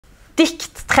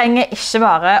Dikt trenger ikke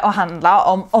bare å handle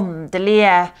om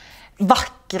åndelige,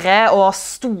 vakre og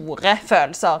store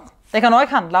følelser. Det kan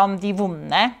også handle om de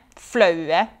vonde,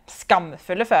 flaue,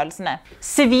 skamfulle følelsene.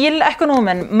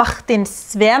 Siviløkonomen Martin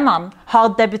Svedman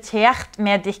har debutert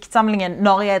med diktsamlingen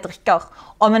 «Når jeg drikker»,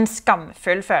 om en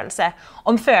skamfull følelse.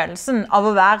 Om følelsen av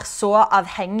å være så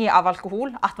avhengig av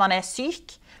alkohol at man er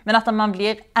syk, men at man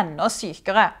blir enda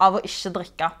sykere av å ikke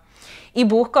drikke. I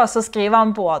boka så skriver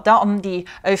han både om de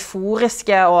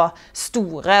euforiske og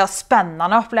store og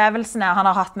spennende opplevelsene han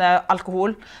har hatt med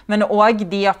alkohol, men også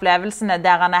de opplevelsene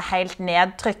der han er helt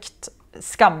nedtrykt,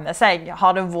 skammer seg,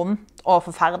 har det vondt og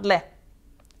forferdelig.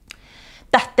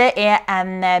 Dette er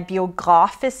en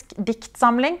biografisk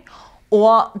diktsamling,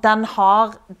 og den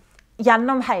har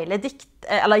gjennom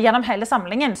hele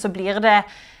samlingen så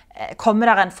kommer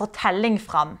det en fortelling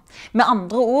fram. Med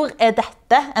andre ord er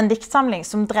dette en diktsamling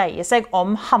som dreier seg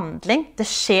om handling. Det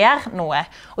skjer noe,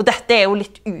 og dette er jo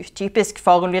litt utypisk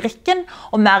for lyrikken,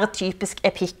 og mer typisk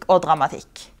epikk og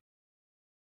dramatikk.